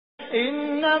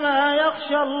إنما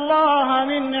يخشى الله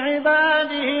من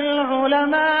عباده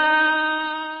العلماء.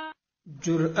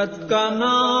 جرأت کا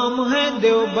نام ہے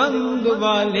دیوبند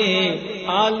والے،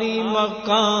 عالی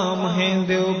مقام ہے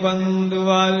دیوبند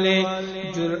والے.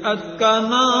 جرأت کا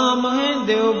نام ہے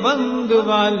دیوبند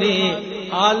والے،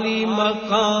 عالی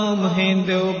مقام ہے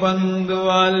دیوبند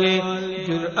والے.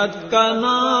 جرأت کا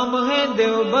نام ہے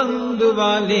دیوبند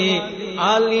والے،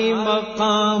 عالی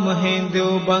مقام ہے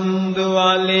دیوبند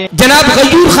والے. جناب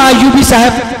غیور خان ایوبی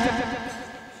صاحب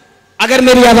اگر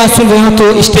میری آواز سن رہے ہوں تو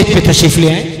اسٹیج پہ تشریف لے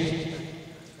آئیں.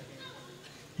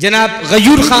 جناب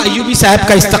غیور خان ایوبی صاحب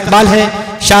کا استقبال ہے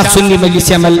شاخ سنی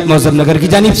مجلس عمل معظم نگر کی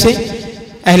جانب سے،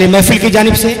 اہل محفل کی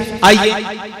جانب سے. آئیے،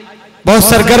 بہت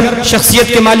سرگرم شخصیت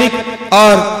کے مالک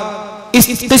اور اس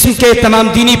قسم کے تمام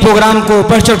دینی پروگرام کو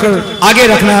بڑھ چڑھ کر آگے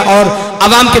رکھنا اور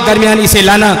عوام کے درمیان اسے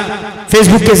لانا فیس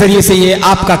بک کے ذریعے سے یہ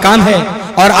آپ کا کام ہے.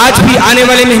 اور آج بھی آنے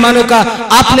والے مہمانوں کا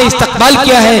آپ نے استقبال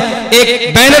کیا ہے ایک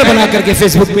بینر بنا کر کے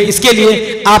فیس بک پہ. اس کے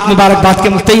لیے آپ مبارکباد کے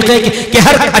مستحق ہیں کہ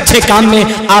ہر اچھے کام میں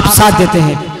آپ ساتھ دیتے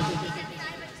ہیں.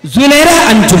 زنیرہ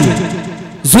انجم،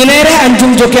 زنیرہ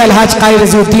انجم جو کہ الحاج قاری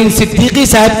رضی صدیقی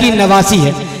صاحب کی نواسی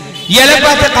ہے. یہ الگ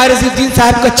بات ہے قاری رضی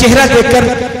صاحب کا چہرہ دیکھ کر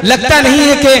لگتا نہیں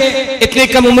ہے کہ اتنے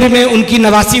کم عمر میں ان کی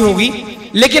نواسی ہوگی،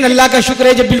 لیکن اللہ کا شکر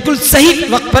ہے جب بالکل صحیح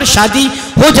وقت پر شادی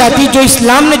ہو جاتی جو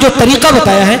اسلام نے جو طریقہ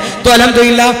بتایا ہے تو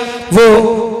الحمدللہ وہ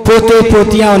پوتے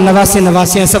پوتیاں اور نواسے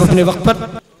نواسیاں سب اپنے وقت پر.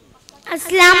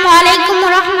 السلام علیکم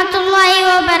ورحمۃ اللہ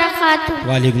وبرکاتہ.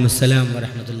 وعلیکم السلام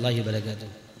ورحمۃ اللہ وبرکاتہ.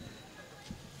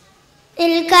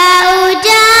 دل کا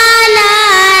اجالا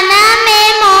نام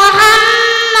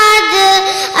محمد،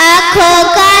 آنکھوں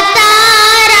کا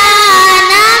تارا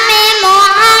نام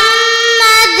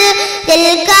محمد. دل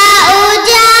کا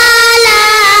اجالا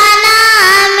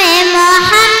نام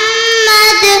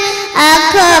محمد،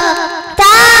 آنکھوں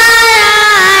تارا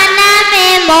نام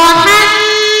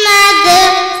محمد.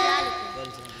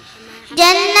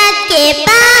 جنت کے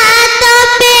باتوں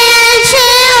پہ عرش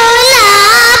اولا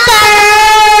پر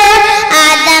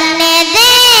آدم نے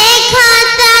دیکھا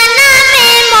تھا نام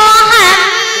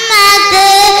محمد.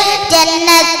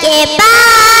 جنت کے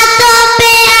باتوں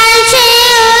پہ عرش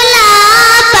اولا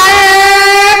پر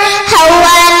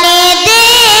ہوا نے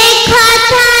دیکھا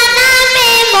تھا نام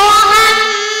محمد.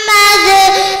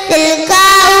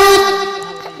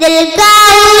 دل کا